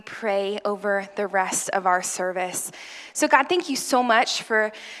pray over the rest of our service. So God, thank you so much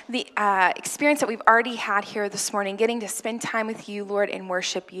for the experience that we've already had here this morning, getting to spend time with you, Lord, and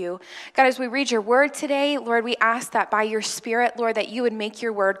worship you. God, as we read your word today, Lord, we ask that by your Spirit, Lord, that you would make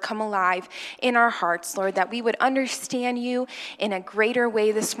your word come alive in our hearts, Lord, that we would understand you in a greater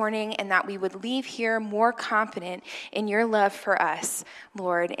way this morning, and that we would leave here more confident in your love for us,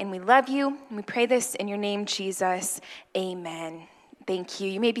 Lord. And we love you, and we pray this in your name, Jesus. Amen. Thank you.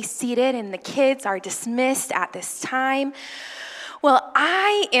 You may be seated, and the kids are dismissed at this time. Well,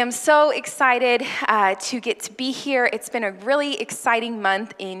 I am so excited to get to be here. It's been a really exciting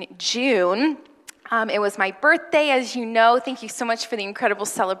month in June. It was my birthday, as you know. Thank you so much for the incredible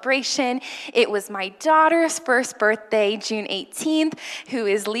celebration. It was my daughter's first birthday, June 18th, who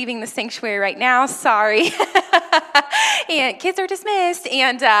is leaving the sanctuary right now. Sorry. And kids are dismissed.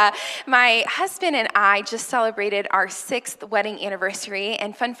 And my husband and I just celebrated our 6th wedding anniversary.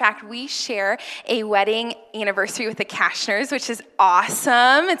 And fun fact, we share a wedding anniversary with the Kashners, which is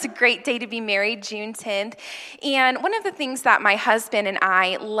awesome. It's a great day to be married, June 10th. And one of the things that my husband and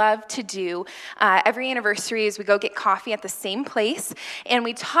I love to do every anniversary is we go get coffee at the same place, and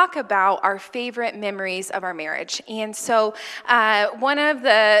we talk about our favorite memories of our marriage. And so one of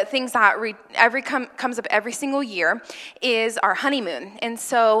the things that comes up every single year is our honeymoon. And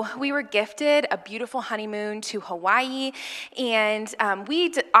so we were gifted a beautiful honeymoon to Hawaii, and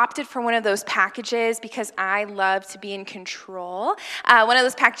we opted for one of those packages because I love to be in control. One of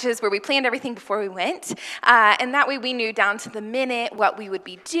those packages where we planned everything before we went, and that way we knew down to the minute what we would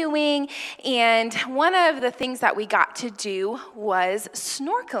be doing. And one of the things that we got to do was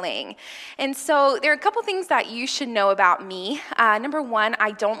snorkeling. And so there are a couple things that you should know about me. Number one,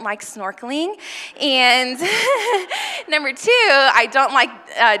 I don't like snorkeling. And number two, I don't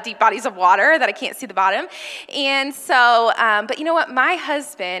like deep bodies of water that I can't see the bottom. And so, but you know what? My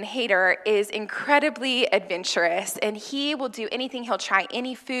husband, Hader, is incredibly adventurous, and he will do anything. He'll try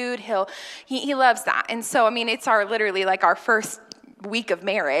any food. He loves that. And so, I mean, it's literally like our first week of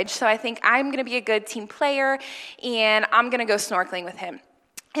marriage. So I think I'm going to be a good team player, and I'm going to go snorkeling with him.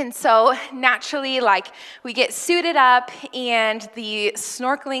 And so naturally, we get suited up, and the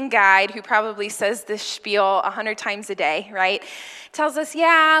snorkeling guide, who probably says this spiel 100 times a day, right, tells us,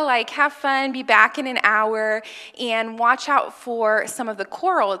 have fun, be back in an hour, and watch out for some of the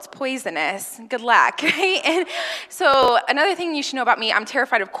coral. It's poisonous. Good luck, right? And so another thing you should know about me, I'm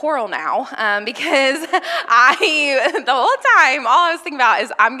terrified of coral now, because the whole time, all I was thinking about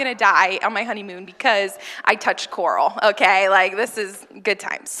is I'm going to die on my honeymoon because I touched coral, okay? This is good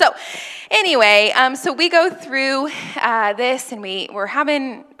time. So anyway, so we go through this,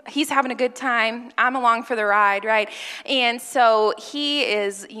 and he's having a good time. I'm along for the ride, right? And so he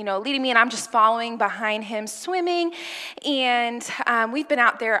is, leading me, and I'm just following behind him, swimming. And we've been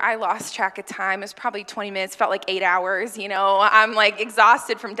out there. I lost track of time. It was probably 20 minutes, felt like 8 hours. I'm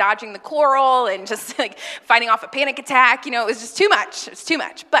exhausted from dodging the coral and just fighting off a panic attack. It was just too much. It was too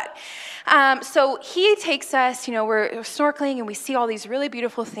much. But so he takes us, we're snorkeling, and we see all these really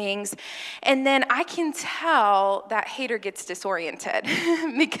beautiful things. And then I can tell that Hader gets disoriented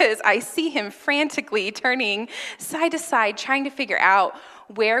because I see him frantically turning side to side, trying to figure out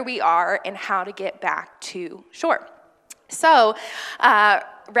where we are and how to get back to shore. So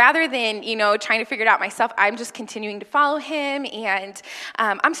rather than, trying to figure it out myself, I'm just continuing to follow him, and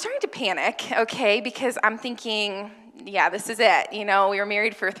I'm starting to panic, okay, because I'm thinking, this is it. We were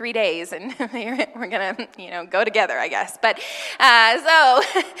married for 3 days, and we're going to, go together, I guess. But so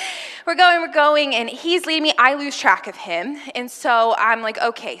we're going, and he's leading me. I lose track of him. And so I'm like,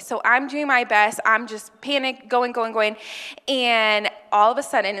 okay, so I'm doing my best. I'm just panic, going. And all of a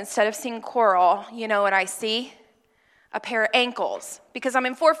sudden, instead of seeing coral, you know what I see? A pair of ankles, because I'm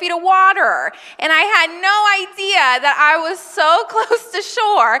in 4 feet of water, and I had no idea that I was so close to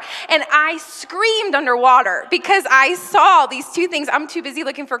shore, and I screamed underwater because I saw these two things. I'm too busy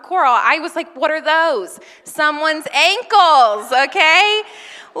looking for coral. I was like, what are those? Someone's ankles, okay?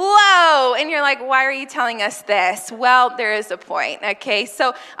 Whoa, and you're like, why are you telling us this? Well, there is a point, okay?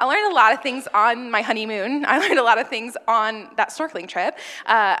 So I learned a lot of things on my honeymoon. I learned a lot of things on that snorkeling trip,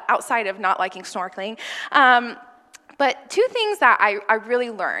 outside of not liking snorkeling. But two things that I really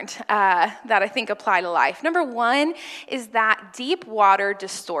learned that I think apply to life. Number one is that deep water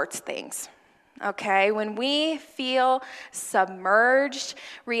distorts things. okay? When we feel submerged,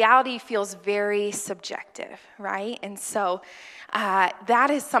 reality feels very subjective, right? And so that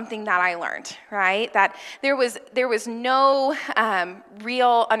is something that I learned, right? That there was no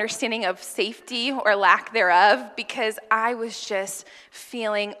real understanding of safety or lack thereof because I was just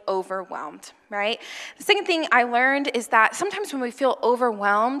feeling overwhelmed, right? The second thing I learned is that sometimes when we feel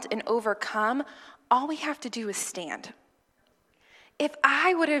overwhelmed and overcome, all we have to do is stand. If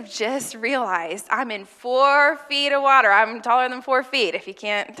I would have just realized I'm in 4 feet of water, I'm taller than 4 feet, if you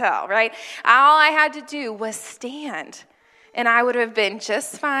can't tell, right? All I had to do was stand. And I would have been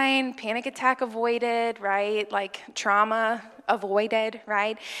just fine, panic attack avoided, right? Like trauma avoided,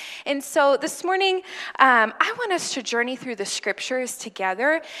 right? And so this morning, I want us to journey through the scriptures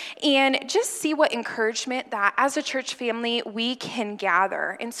together and just see what encouragement that as a church family we can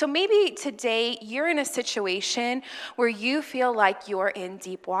gather. And so maybe today you're in a situation where you feel like you're in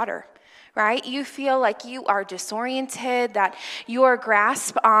deep water. Right? You feel like you are disoriented, that your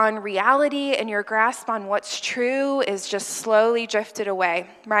grasp on reality and your grasp on what's true is just slowly drifted away,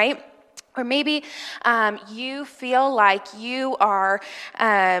 right? Or maybe you feel like you are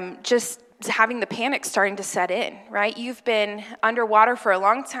just having the panic starting to set in, right? You've been underwater for a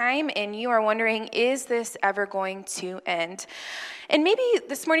long time and you are wondering, is this ever going to end? And maybe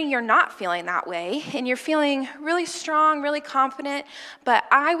this morning you're not feeling that way and you're feeling really strong, really confident, but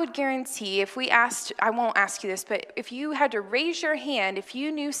I would guarantee if we asked, I won't ask you this, but if you had to raise your hand, if you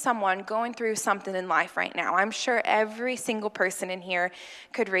knew someone going through something in life right now, I'm sure every single person in here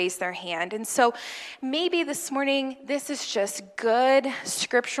could raise their hand. And so maybe this morning, this is just good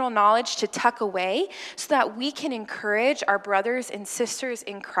scriptural knowledge to tuck away so that we can encourage our brothers and sisters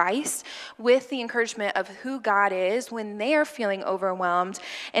in Christ with the encouragement of who God is when they are feeling overwhelmed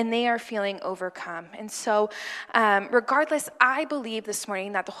and they are feeling overcome. And so regardless, I believe this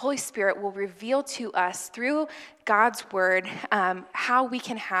morning that the Holy Spirit will reveal to us through God's word how we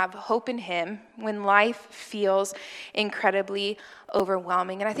can have hope in him when life feels incredibly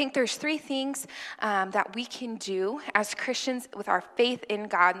overwhelming. And I think there's 3 things that we can do as Christians with our faith in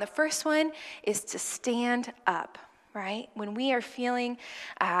God. And the first one is to stand up, right? When we are feeling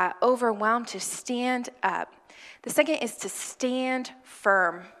overwhelmed, to stand up. The second is to stand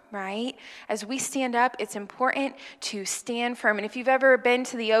firm, right? As we stand up, it's important to stand firm. And if you've ever been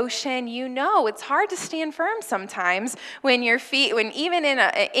to the ocean, you know it's hard to stand firm sometimes when your feet, when even in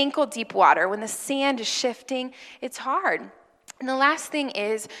an ankle deep water, when the sand is shifting, it's hard. And the last thing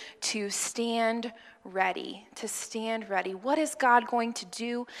is to stand ready, to stand ready. What is God going to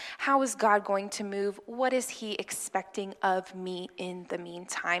do? How is God going to move? What is he expecting of me in the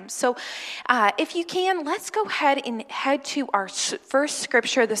meantime? So if you can, let's go ahead and head to our first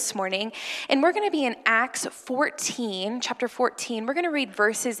scripture this morning. And we're going to be in Acts 14, chapter 14. We're going to read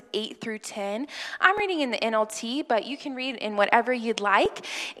verses 8 through 10. I'm reading in the NLT, but you can read in whatever you'd like.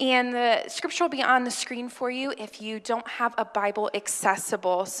 And the scripture will be on the screen for you if you don't have a Bible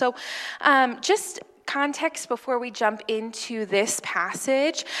accessible. So just context before we jump into this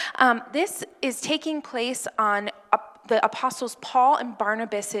passage. This is taking place on the apostles Paul and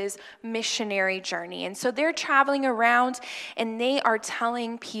Barnabas's missionary journey. And so they're traveling around and they are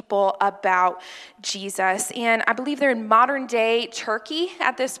telling people about Jesus. And I believe they're in modern day Turkey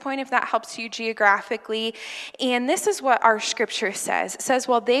at this point, if that helps you geographically. And this is what our scripture says. It says,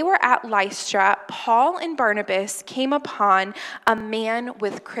 while they were at Lystra, Paul and Barnabas came upon a man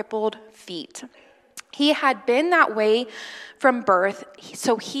with crippled feet. He had been that way from birth,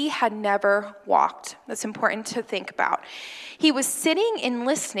 so he had never walked. That's important to think about. He was sitting and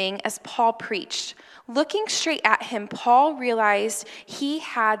listening as Paul preached. Looking straight at him, Paul realized he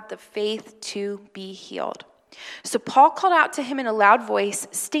had the faith to be healed. So Paul called out to him in a loud voice,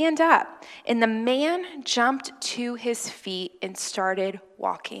 "Stand up." And the man jumped to his feet and started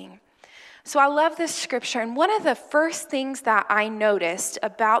walking. So I love this scripture, and one of the first things that I noticed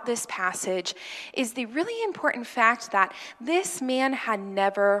about this passage is the really important fact that this man had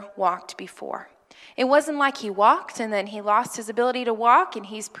never walked before. It wasn't like he walked and then he lost his ability to walk and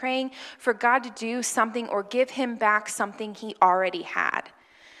he's praying for God to do something or give him back something he already had.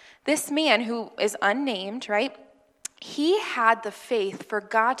 This man, who is unnamed, right, he had the faith for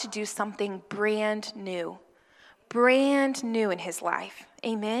God to do something brand new in his life.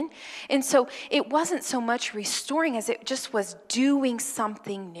 Amen. And so it wasn't so much restoring as it just was doing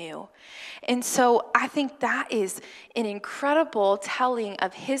something new. And so I think that is an incredible telling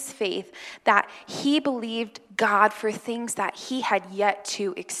of his faith, that he believed God for things that he had yet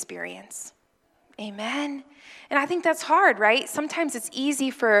to experience. Amen. And I think that's hard, right? Sometimes it's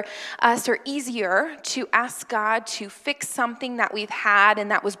easy for us, or easier, to ask God to fix something that we've had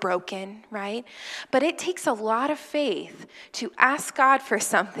and that was broken, right? But it takes a lot of faith to ask God for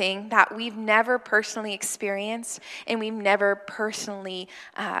something that we've never personally experienced and we've never personally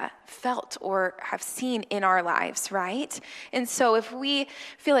felt or have seen in our lives, right? And so if we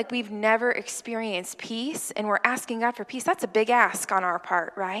feel like we've never experienced peace and we're asking God for peace, that's a big ask on our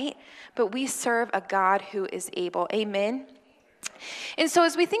part, right? But we serve a God who is able. Amen. And so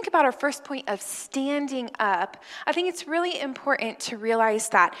as we think about our first point of standing up, I think it's really important to realize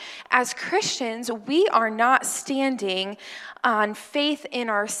that as Christians, we are not standing on faith in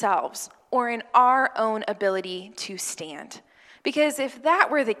ourselves or in our own ability to stand. Because if that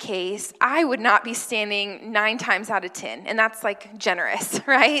were the case, I would not be standing 9 times out of 10, and that's like generous,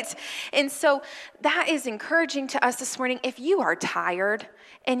 right? And so that is encouraging to us this morning. If you are tired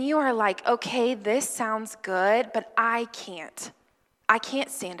and you are like, okay, this sounds good, but I can't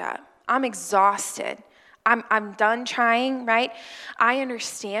stand up. I'm exhausted. I'm done trying, right? I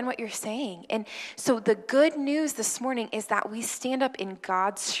understand what you're saying. And so the good news this morning is that we stand up in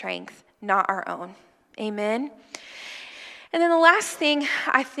God's strength, not our own. Amen. And then the last thing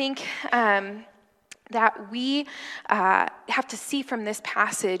I think that we have to see from this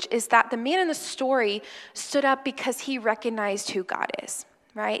passage is that the man in the story stood up because he recognized who God is,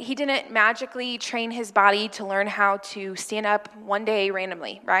 right? He didn't magically train his body to learn how to stand up one day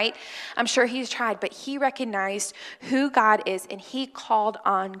randomly, right? I'm sure he's tried, but he recognized who God is and he called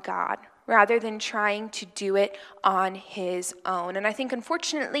on God rather than trying to do it on his own. And I think,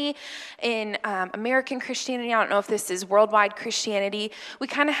 unfortunately, in American Christianity, I don't know if this is worldwide Christianity, we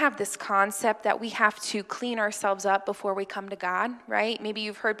kind of have this concept that we have to clean ourselves up before we come to God, right? Maybe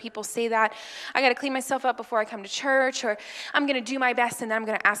you've heard people say that, I got to clean myself up before I come to church, or I'm going to do my best and then I'm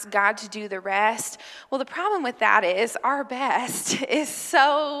going to ask God to do the rest. Well, the problem with that is our best is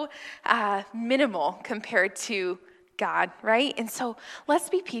so minimal compared to God, right? And so let's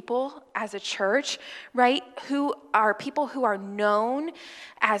be people as a church, right, who are people who are known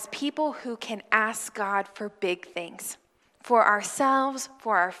as people who can ask God for big things. For ourselves,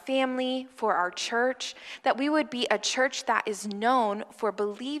 for our family, for our church, that we would be a church that is known for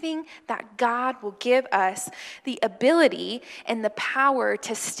believing that God will give us the ability and the power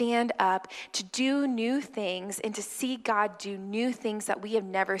to stand up, to do new things, and to see God do new things that we have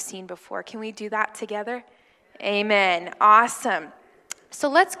never seen before. Can we do that together? Amen. Awesome. So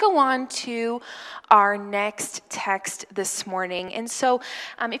let's go on to our next text this morning. And so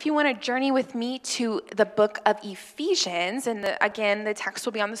if you want to journey with me to the book of Ephesians, and again, the text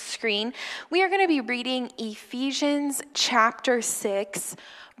will be on the screen, we are going to be reading Ephesians chapter 6,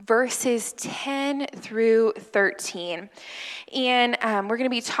 verses 10 through 13. And we're going to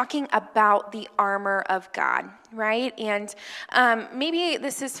be talking about the armor of God, right? And maybe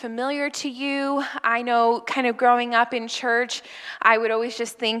this is familiar to you. I know kind of growing up in church, I would always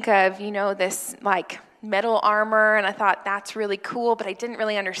just think of, this like metal armor, and I thought that's really cool, but I didn't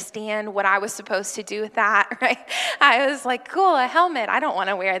really understand what I was supposed to do with that, right? I was like, cool, a helmet. I don't want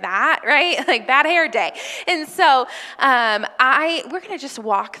to wear that, right? Like bad hair day. And so we're going to just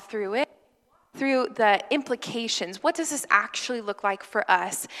walk through it, through the implications. What does this actually look like for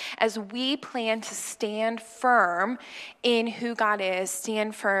us as we plan to stand firm in who God is,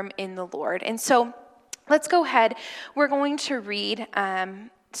 stand firm in the Lord? And so let's go ahead. We're going to read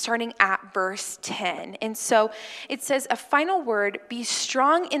starting at verse 10. And so it says, a final word, be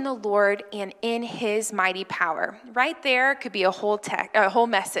strong in the Lord and in his mighty power. Right there could be a whole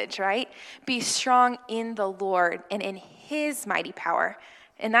message, right? Be strong in the Lord and in his mighty power.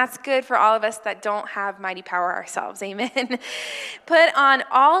 And that's good for all of us that don't have mighty power ourselves. Amen. Put on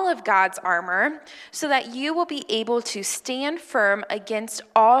all of God's armor so that you will be able to stand firm against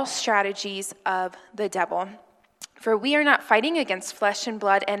all strategies of the devil. For we are not fighting against flesh and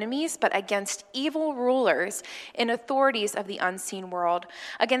blood enemies, but against evil rulers and authorities of the unseen world,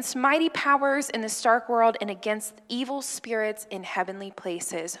 against mighty powers in the dark world, and against evil spirits in heavenly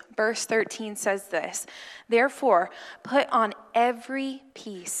places. Verse 13 says this, therefore, put on every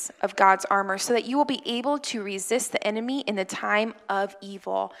piece of God's armor so that you will be able to resist the enemy in the time of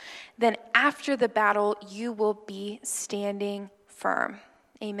evil. Then after the battle, you will be standing firm.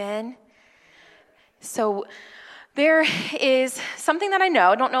 Amen. So there is something that I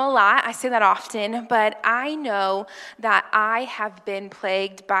don't know a lot, I say that often, but I know that I have been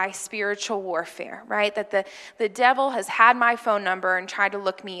plagued by spiritual warfare, right? That the devil has had my phone number and tried to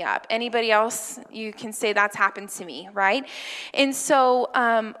look me up. Anybody else, you can say that's happened to me, right? And so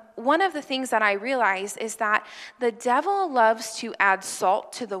one of the things that I realized is that the devil loves to add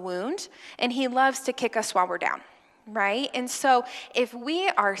salt to the wound, and he loves to kick us while we're down, right? And so if we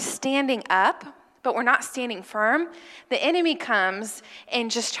are standing up, but we're not standing firm, the enemy comes and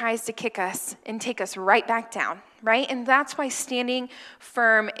just tries to kick us and take us right back down, right? And that's why standing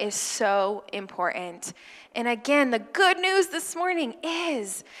firm is so important. And again, the good news this morning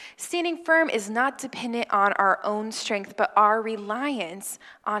is standing firm is not dependent on our own strength, but our reliance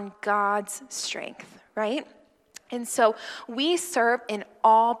on God's strength, right? And so we serve an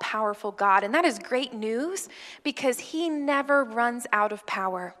all-powerful God, and that is great news because he never runs out of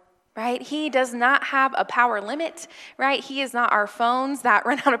power. Right? He does not have a power limit, right? He is not our phones that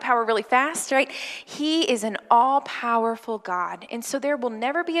run out of power really fast, right? He is an all-powerful God. And so there will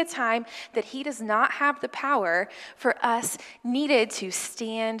never be a time that he does not have the power for us needed to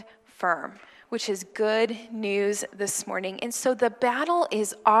stand firm, which is good news this morning. And so the battle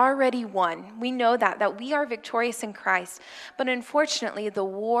is already won. We know that we are victorious in Christ. But unfortunately, the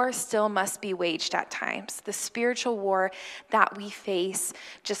war still must be waged at times. The spiritual war that we face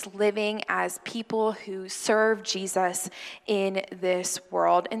just living as people who serve Jesus in this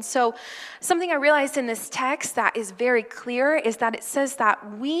world. And so something I realized in this text that is very clear is that it says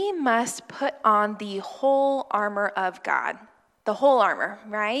that we must put on the whole armor of God. The whole armor,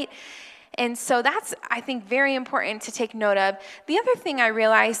 right? And so that's, I think, very important to take note of. The other thing I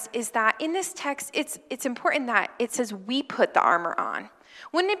realized is that in this text, it's important that it says we put the armor on.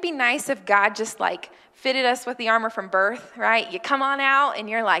 Wouldn't it be nice if God just fitted us with the armor from birth, right? You come on out and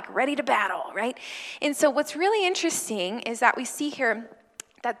you're ready to battle, right? And so what's really interesting is that we see here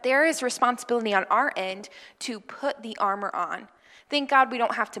that there is responsibility on our end to put the armor on. Thank God we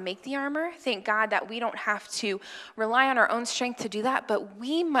don't have to make the armor. Thank God that we don't have to rely on our own strength to do that, but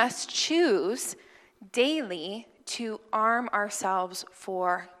we must choose daily to arm ourselves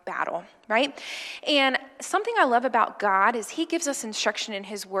for battle, right? And something I love about God is he gives us instruction in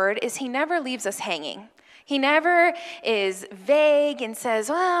his word, is he never leaves us hanging. He never is vague and says,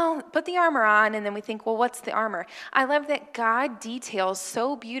 well, put the armor on, and then we think, well, what's the armor? I love that God details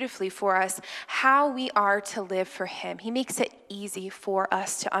so beautifully for us how we are to live for him. He makes it easy for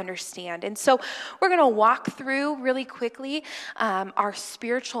us to understand. And so we're going to walk through really quickly our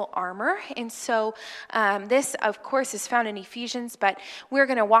spiritual armor. And so this, of course, is found in Ephesians, but we're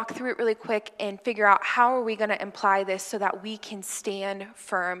going to walk through it really quick and figure out how are we going to apply this so that we can stand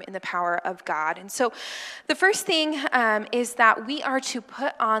firm in the power of God. And so the first thing is that we are to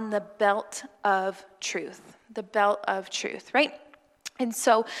put on the belt of truth, right? And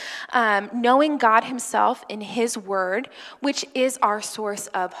so knowing God himself in his word, which is our source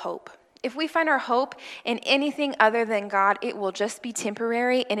of hope. If we find our hope in anything other than God, it will just be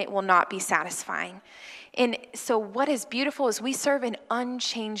temporary and it will not be satisfying. And so what is beautiful is we serve an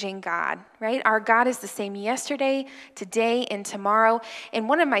unchanging God, right? Our God is the same yesterday, today, and tomorrow. And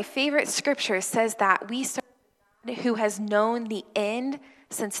one of my favorite scriptures says that we serve a God who has known the end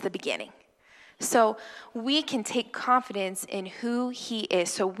since the beginning. So we can take confidence in who he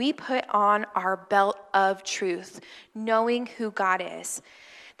is. So we put on our belt of truth, knowing who God is.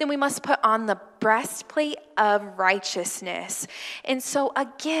 Then we must put on the breastplate of righteousness. And so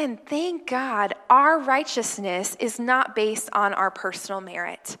again, thank God, our righteousness is not based on our personal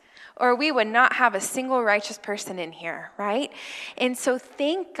merit, or we would not have a single righteous person in here, right? And so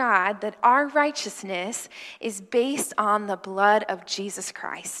thank God that our righteousness is based on the blood of Jesus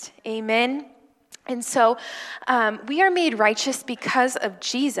Christ. Amen. And so we are made righteous because of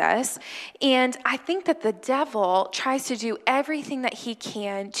Jesus, and I think that the devil tries to do everything that he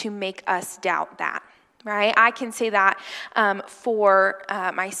can to make us doubt that, right? I can say that for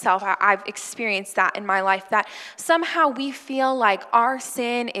myself. I've experienced that in my life, that somehow we feel like our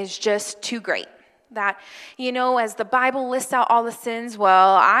sin is just too great. That, as the Bible lists out all the sins,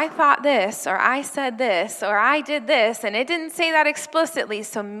 well, I thought this, or I said this, or I did this, and it didn't say that explicitly,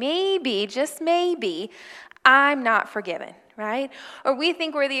 so maybe, just maybe, I'm not forgiven, right? Or we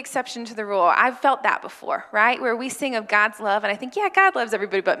think we're the exception to the rule. I've felt that before, right? Where we sing of God's love, and I think, yeah, God loves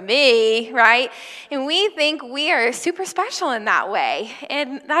everybody but me, right? And we think we are super special in that way.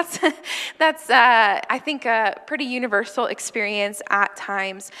 And that's I think, a pretty universal experience at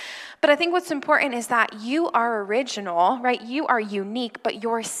times. But I think what's important is that you are original, right? You are unique, but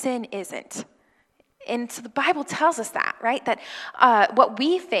your sin isn't. And so the Bible tells us that, right? That what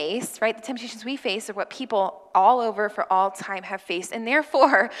we face, right, the temptations we face are what people all over for all time have faced. And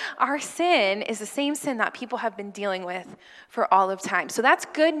therefore, our sin is the same sin that people have been dealing with for all of time. So that's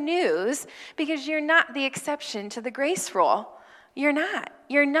good news because you're not the exception to the grace rule, You're not.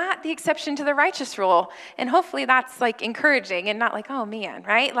 You're not the exception to the righteous rule. And hopefully that's like encouraging and not like, oh man,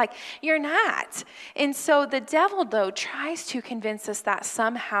 right? Like you're not. And so the devil though tries to convince us that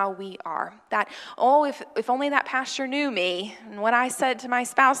somehow we are. That, oh, if only that pastor knew me and what I said to my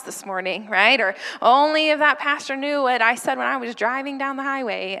spouse this morning, right? Or only if that pastor knew what I said when I was driving down the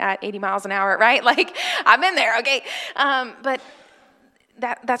highway at 80 miles an hour, right? Like I've been there, okay? But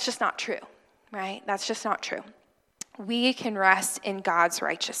that's just not true, right? That's just not true. We can rest in God's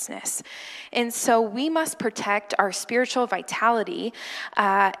righteousness. And so we must protect our spiritual vitality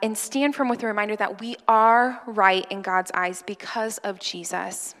and stand firm with the reminder that we are right in God's eyes because of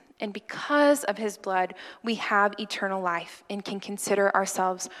Jesus. And because of his blood, we have eternal life and can consider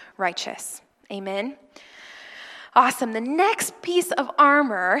ourselves righteous. Amen. Awesome. The next piece of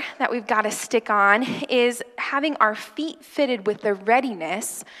armor that we've got to stick on is having our feet fitted with the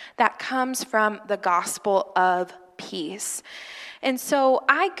readiness that comes from the gospel of peace. And so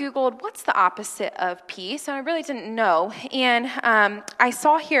I Googled what's the opposite of peace, and I really didn't know. And I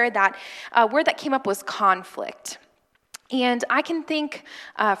saw here that a word that came up was conflict. And I can think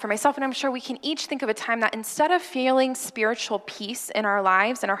for myself, and I'm sure we can each think of a time that instead of feeling spiritual peace in our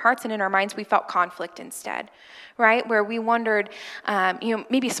lives, in our hearts and in our minds, we felt conflict instead, right? Where we wondered,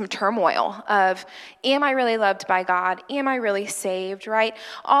 maybe some turmoil of, am I really loved by God? Am I really saved, right?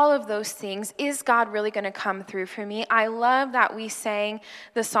 All of those things. Is God really going to come through for me? I love that we sang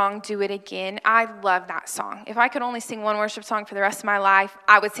the song, Do It Again. I love that song. If I could only sing one worship song for the rest of my life,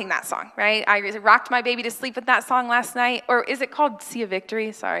 I would sing that song, right? I rocked my baby to sleep with that song last night. Or is it called Sea of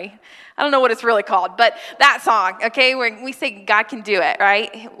Victory? Sorry. I don't know what it's really called, but that song, okay, where we say God can do it,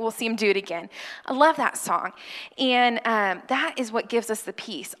 right? We'll see him do it again. I love that song. And that is what gives us the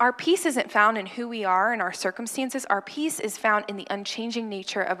peace. Our peace isn't found in who we are and our circumstances. Our peace is found in the unchanging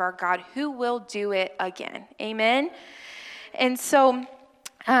nature of our God who will do it again. Amen? And so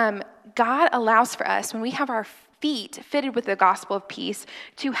God allows for us, when we have our feet fitted with the gospel of peace,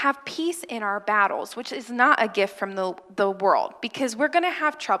 to have peace in our battles, which is not a gift from the world, because we're going to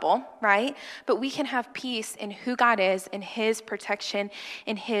have trouble, right? But we can have peace in who God is, in his protection,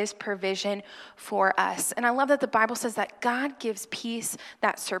 in his provision for us. And I love that the Bible says that God gives peace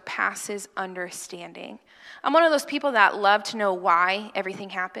that surpasses understanding. I'm one of those people that love to know why everything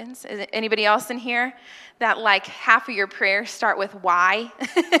happens. Is it anybody else in here that like half of your prayers start with why?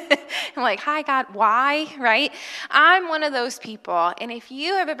 I'm like, hi God, why, right? I'm one of those people. And if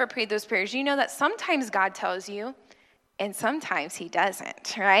you have ever prayed those prayers, you know that sometimes God tells you and sometimes he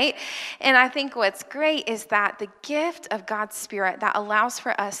doesn't, right? And I think what's great is that the gift of God's Spirit that allows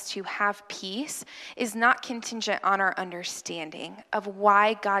for us to have peace is not contingent on our understanding of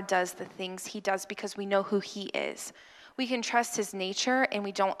why God does the things he does, because we know who he is. We can trust his nature, and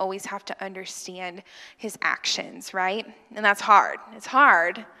we don't always have to understand his actions, right? And that's hard. It's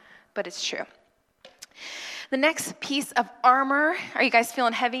hard, but it's true. The next piece of armor, are you guys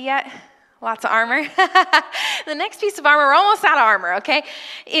feeling heavy yet? Lots of armor. The next piece of armor, we're almost out of armor, okay,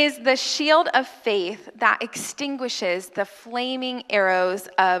 is the shield of faith that extinguishes the flaming arrows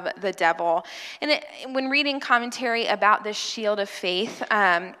of the devil. And when reading commentary about this shield of faith,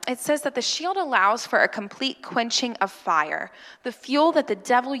 it says that the shield allows for a complete quenching of fire, the fuel that the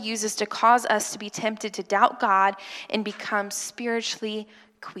devil uses to cause us to be tempted to doubt God and become spiritually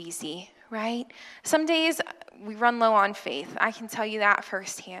queasy, right? Some days we run low on faith. I can tell you that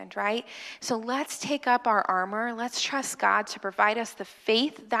firsthand, right? So let's take up our armor. Let's trust God to provide us the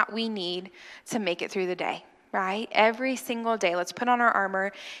faith that we need to make it through the day, right? Every single day, let's put on our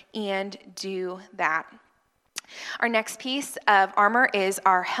armor and do that. Our next piece of armor is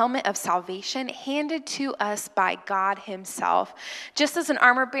our helmet of salvation, handed to us by God himself. Just as an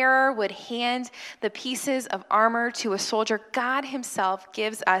armor bearer would hand the pieces of armor to a soldier, God himself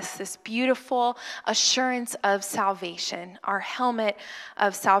gives us this beautiful assurance of salvation, our helmet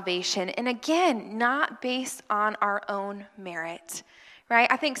of salvation. And again, not based on our own merit. Right?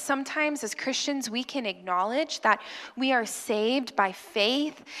 I think sometimes as Christians, we can acknowledge that we are saved by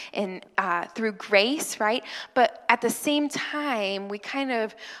faith and through grace, right? But at the same time, we kind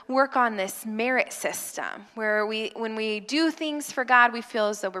of work on this merit system where when we do things for God, we feel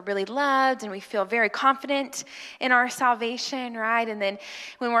as though we're really loved and we feel very confident in our salvation, right? And then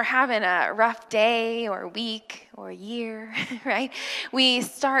when we're having a rough day or week or year, right, we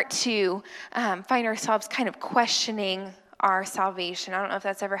start to find ourselves kind of questioning our salvation. I don't know if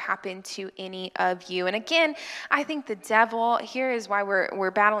that's ever happened to any of you. And again, I think the devil, here is why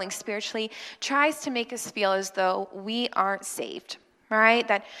we're battling spiritually, tries to make us feel as though we aren't saved, right?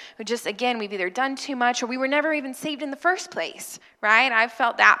 That we've either done too much or we were never even saved in the first place, right? I've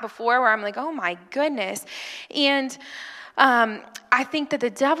felt that before where I'm like, oh my goodness. And I think that the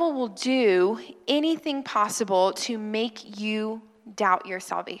devil will do anything possible to make you doubt your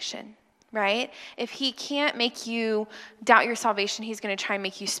salvation, right? If he can't make you doubt your salvation, he's going to try and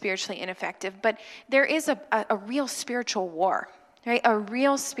make you spiritually ineffective. But there is a real spiritual war, right? A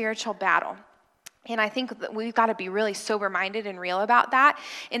real spiritual battle. And I think that we've got to be really sober-minded and real about that.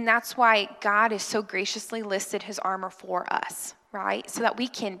 And that's why God has so graciously listed his armor for us, right? So that we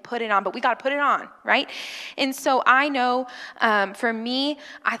can put it on, but we got to put it on, right? And so I know for me,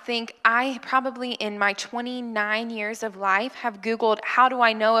 I think I probably in my 29 years of life have Googled, how do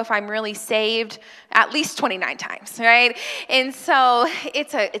I know if I'm really saved, at least 29 times, right? And so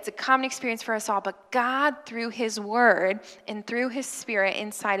it's a common experience for us all, but God through his word and through his spirit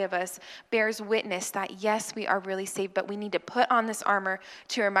inside of us bears witness that yes, we are really saved, but we need to put on this armor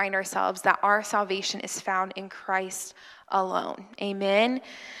to remind ourselves that our salvation is found in Christ alone. Amen.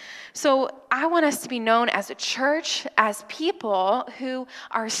 So I want us to be known as a church, as people who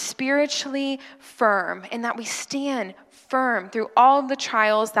are spiritually firm, and that we stand firm through all of the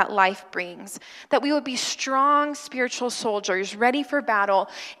trials that life brings, that we would be strong spiritual soldiers, ready for battle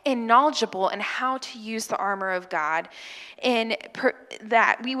and knowledgeable in how to use the armor of God, and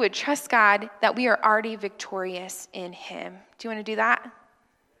that we would trust God that we are already victorious in him. Do you want to do that?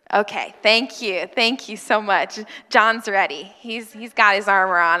 Okay, thank you. Thank you so much. John's ready. He's got his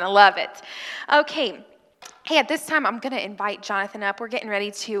armor on. I love it. Okay. Hey, at this time, I'm going to invite Jonathan up. We're getting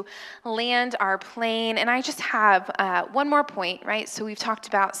ready to land our plane, and I just have one more point, right? So we've talked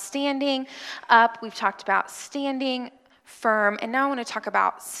about standing up. We've talked about standing firm, and now I want to talk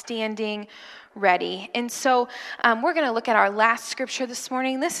about standing ready. And so we're going to look at our last scripture this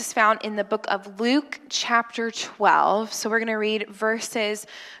morning. This is found in the book of Luke, chapter 12. So we're going to read verses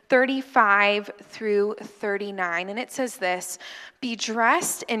 35 through 39. And it says this, be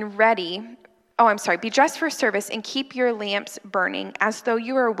dressed for service and keep your lamps burning as though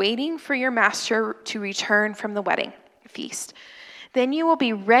you are waiting for your master to return from the wedding feast. Then you will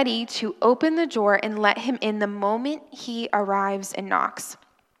be ready to open the door and let him in the moment he arrives and knocks.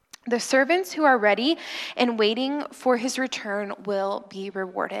 The servants who are ready and waiting for his return will be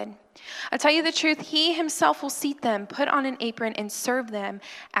rewarded. I'll tell you the truth, he himself will seat them, put on an apron, and serve them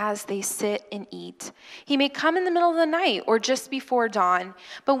as they sit and eat. He may come in the middle of the night or just before dawn,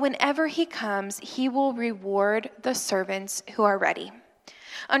 but whenever he comes, he will reward the servants who are ready.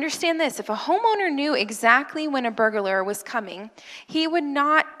 Understand this, if a homeowner knew exactly when a burglar was coming, he would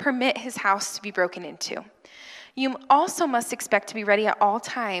not permit his house to be broken into. You also must expect to be ready at all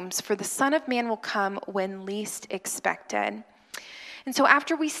times, for the Son of Man will come when least expected. And so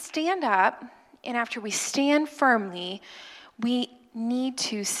after we stand up and after we stand firmly, we need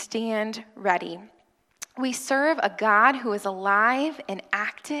to stand ready. We serve a God who is alive and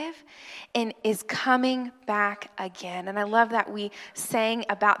active and is coming back again. And I love that we sang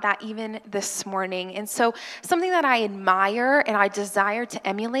about that even this morning. And so something that I admire and I desire to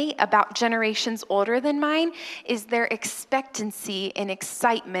emulate about generations older than mine is their expectancy and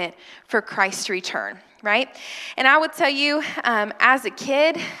excitement for Christ's return, right? And I would tell you, as a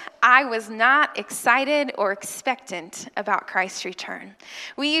kid, I was not excited or expectant about Christ's return.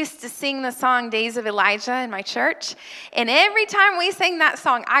 We used to sing the song Days of Elijah in my church, and every time we sang that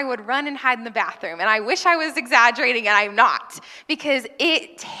song, I would run and hide in the bathroom, and I wish I was exaggerating, and I'm not, because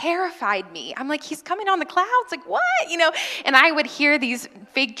it terrified me. I'm like, he's coming on the clouds, like what? And I would hear these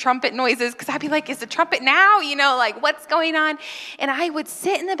big trumpet noises, because I'd be like, is the trumpet now? Like what's going on? And I would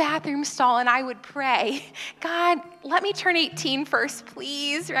sit in the bathroom stall, and I would pray, God, let me turn 18 first,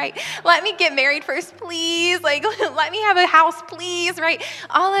 please, right? Let me get married first, please. Like, let me have a house, please, right?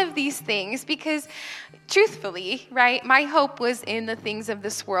 All of these things, because truthfully, right, my hope was in the things of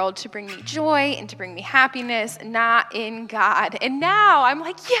this world to bring me joy and to bring me happiness, not in God. And now I'm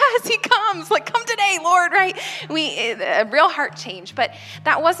like, yes, he comes. Like, come today, Lord, right? A real heart change. But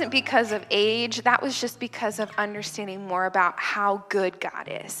that wasn't because of age. That was just because of understanding more about how good God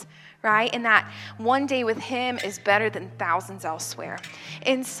is, right? And that one day with him is better than thousands elsewhere.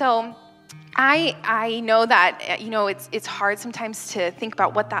 And so I know that, it's hard sometimes to think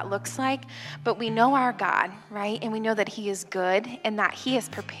about what that looks like, but we know our God, right? And we know that he is good and that he has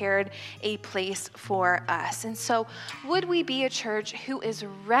prepared a place for us. And so would we be a church who is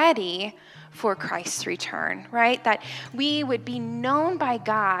ready for Christ's return, right? That we would be known by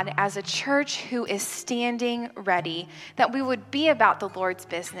God as a church who is standing ready, that we would be about the Lord's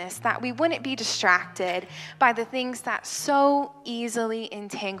business, that we wouldn't be distracted by the things that so easily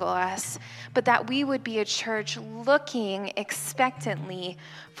entangle us, but that we would be a church looking expectantly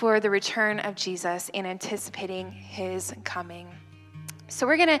for the return of Jesus and anticipating his coming. So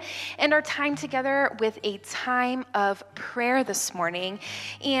we're going to end our time together with a time of prayer this morning.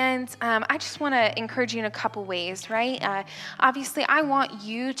 And I just want to encourage you in a couple ways, right? Obviously, I want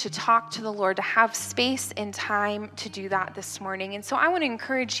you to talk to the Lord, to have space and time to do that this morning. And so I want to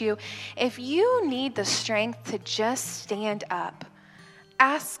encourage you, if you need the strength to just stand up,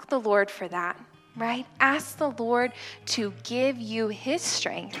 ask the Lord for that, right? Ask the Lord to give you his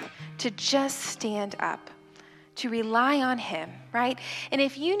strength to just stand up, to rely on him, right? And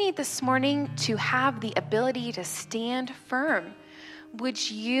if you need this morning to have the ability to stand firm, would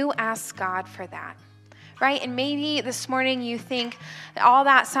you ask God for that, right? And maybe this morning you think all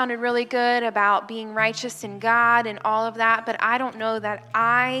that sounded really good about being righteous in God and all of that, but I don't know that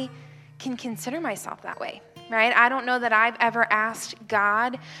I can consider myself that way, right? I don't know that I've ever asked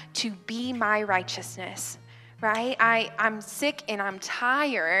God to be my righteousness, right? I'm sick and I'm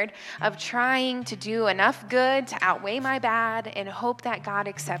tired of trying to do enough good to outweigh my bad and hope that God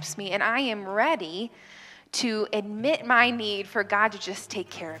accepts me. And I am ready to admit my need for God to just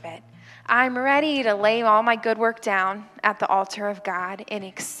take care of it. I'm ready to lay all my good work down at the altar of God and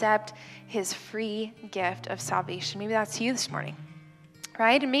accept his free gift of salvation. Maybe that's you this morning,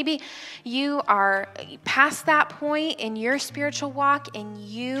 right? And maybe you are past that point in your spiritual walk and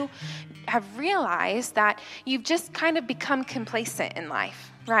you have realized that you've just kind of become complacent in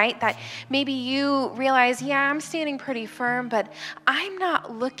life, right? That maybe you realize, yeah, I'm standing pretty firm, but I'm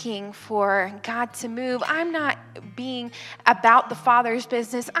not looking for God to move. I'm not being about the Father's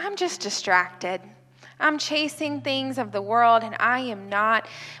business. I'm just distracted. I'm chasing things of the world, and I am not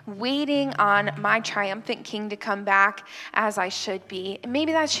waiting on my triumphant King to come back as I should be. And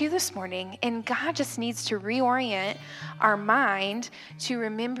maybe that's you this morning, and God just needs to reorient our mind to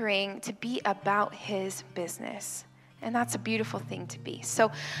remembering to be about his business. And that's a beautiful thing to be.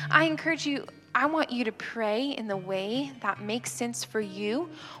 So I encourage you, I want you to pray in the way that makes sense for you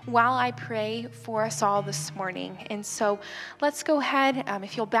while I pray for us all this morning. And so let's go ahead,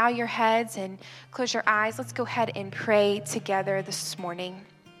 if you'll bow your heads and close your eyes, let's go ahead and pray together this morning.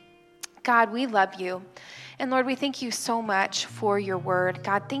 God, we love you. And Lord, we thank you so much for your word.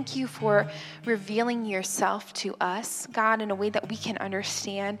 God, thank you for revealing yourself to us, God, in a way that we can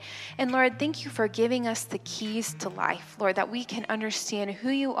understand. And Lord, thank you for giving us the keys to life, Lord, that we can understand who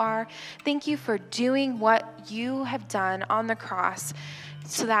you are. Thank you for doing what you have done on the cross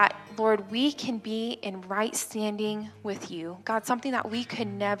so that, Lord, we can be in right standing with you. God, something that we could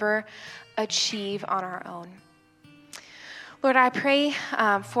never achieve on our own. Lord, I pray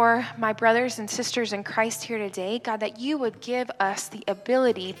for my brothers and sisters in Christ here today, God, that you would give us the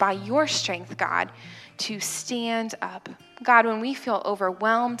ability by your strength, God, to stand up. God, when we feel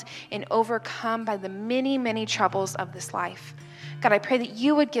overwhelmed and overcome by the many, many troubles of this life, God, I pray that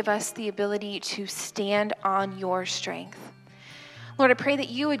you would give us the ability to stand on your strength. Lord, I pray that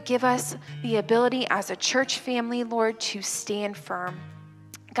you would give us the ability as a church family, Lord, to stand firm.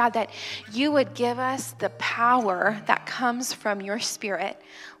 God, that you would give us the power that comes from your Spirit,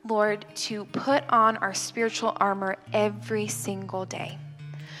 Lord, to put on our spiritual armor every single day.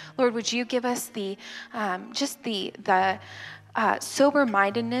 Lord, would you give us the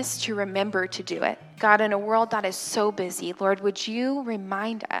sober-mindedness to remember to do it? God, in a world that is so busy, Lord, would you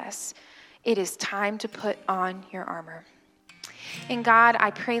remind us it is time to put on your armor? And God,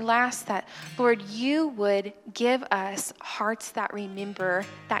 I pray last that, Lord, you would give us hearts that remember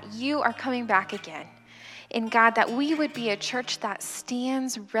that you are coming back again. And God, that we would be a church that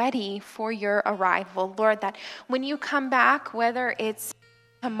stands ready for your arrival. Lord, that when you come back, whether it's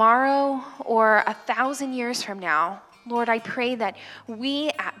tomorrow or 1,000 years from now, Lord, I pray that we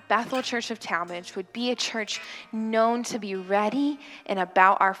at Bethel Church of Talmadge would be a church known to be ready and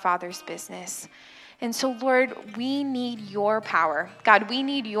about our Father's business. And so, Lord, we need your power. God, we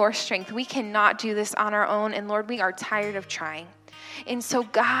need your strength. We cannot do this on our own. And Lord, we are tired of trying. And so,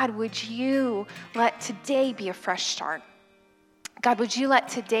 God, would you let today be a fresh start? God, would you let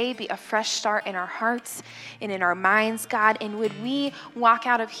today be a fresh start in our hearts and in our minds, God? And would we walk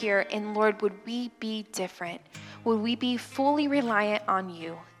out of here and, Lord, would we be different? Would we be fully reliant on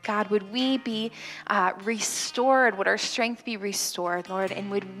you? God, would we be restored? Would our strength be restored, Lord? And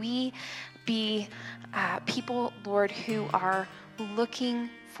would we be people, Lord, who are looking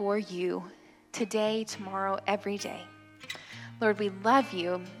for you today, tomorrow, every day? Lord, we love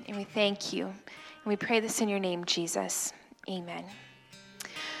you and we thank you. And we pray this in your name, Jesus. Amen.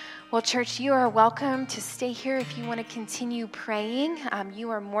 Well, church, you are welcome to stay here if you want to continue praying. You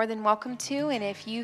are more than welcome to. And if you